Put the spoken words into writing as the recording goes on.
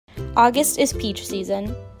August is peach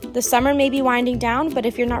season. The summer may be winding down, but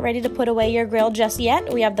if you're not ready to put away your grill just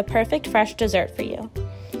yet, we have the perfect fresh dessert for you.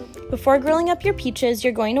 Before grilling up your peaches,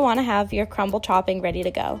 you're going to want to have your crumble topping ready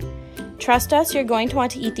to go. Trust us, you're going to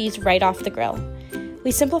want to eat these right off the grill.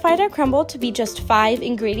 We simplified our crumble to be just 5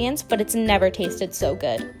 ingredients, but it's never tasted so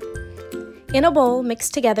good. In a bowl, mix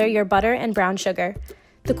together your butter and brown sugar.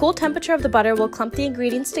 The cool temperature of the butter will clump the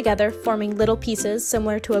ingredients together, forming little pieces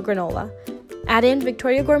similar to a granola. Add in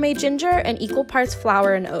Victoria Gourmet ginger and equal parts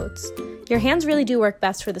flour and oats. Your hands really do work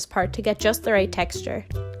best for this part to get just the right texture.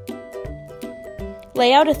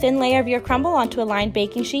 Lay out a thin layer of your crumble onto a lined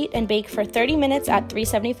baking sheet and bake for 30 minutes at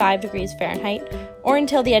 375 degrees Fahrenheit, or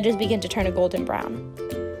until the edges begin to turn a golden brown.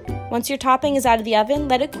 Once your topping is out of the oven,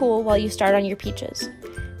 let it cool while you start on your peaches.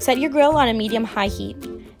 Set your grill on a medium-high heat.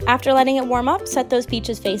 After letting it warm up, set those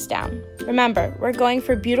peaches face down. Remember, we're going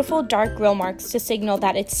for beautiful dark grill marks to signal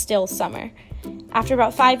that it's still summer. After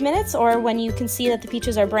about 5 minutes, or when you can see that the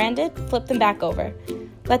peaches are branded, flip them back over.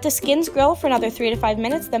 Let the skins grill for another 3 to 5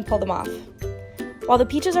 minutes, then pull them off. While the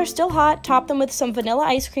peaches are still hot, top them with some vanilla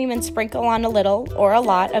ice cream and sprinkle on a little, or a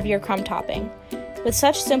lot, of your crumb topping. With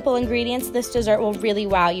such simple ingredients, this dessert will really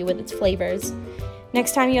wow you with its flavors.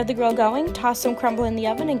 Next time you have the grill going, toss some crumble in the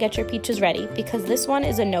oven and get your peaches ready, because this one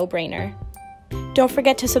is a no-brainer. Don't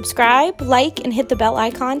forget to subscribe, like, and hit the bell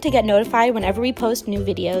icon to get notified whenever we post new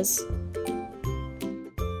videos.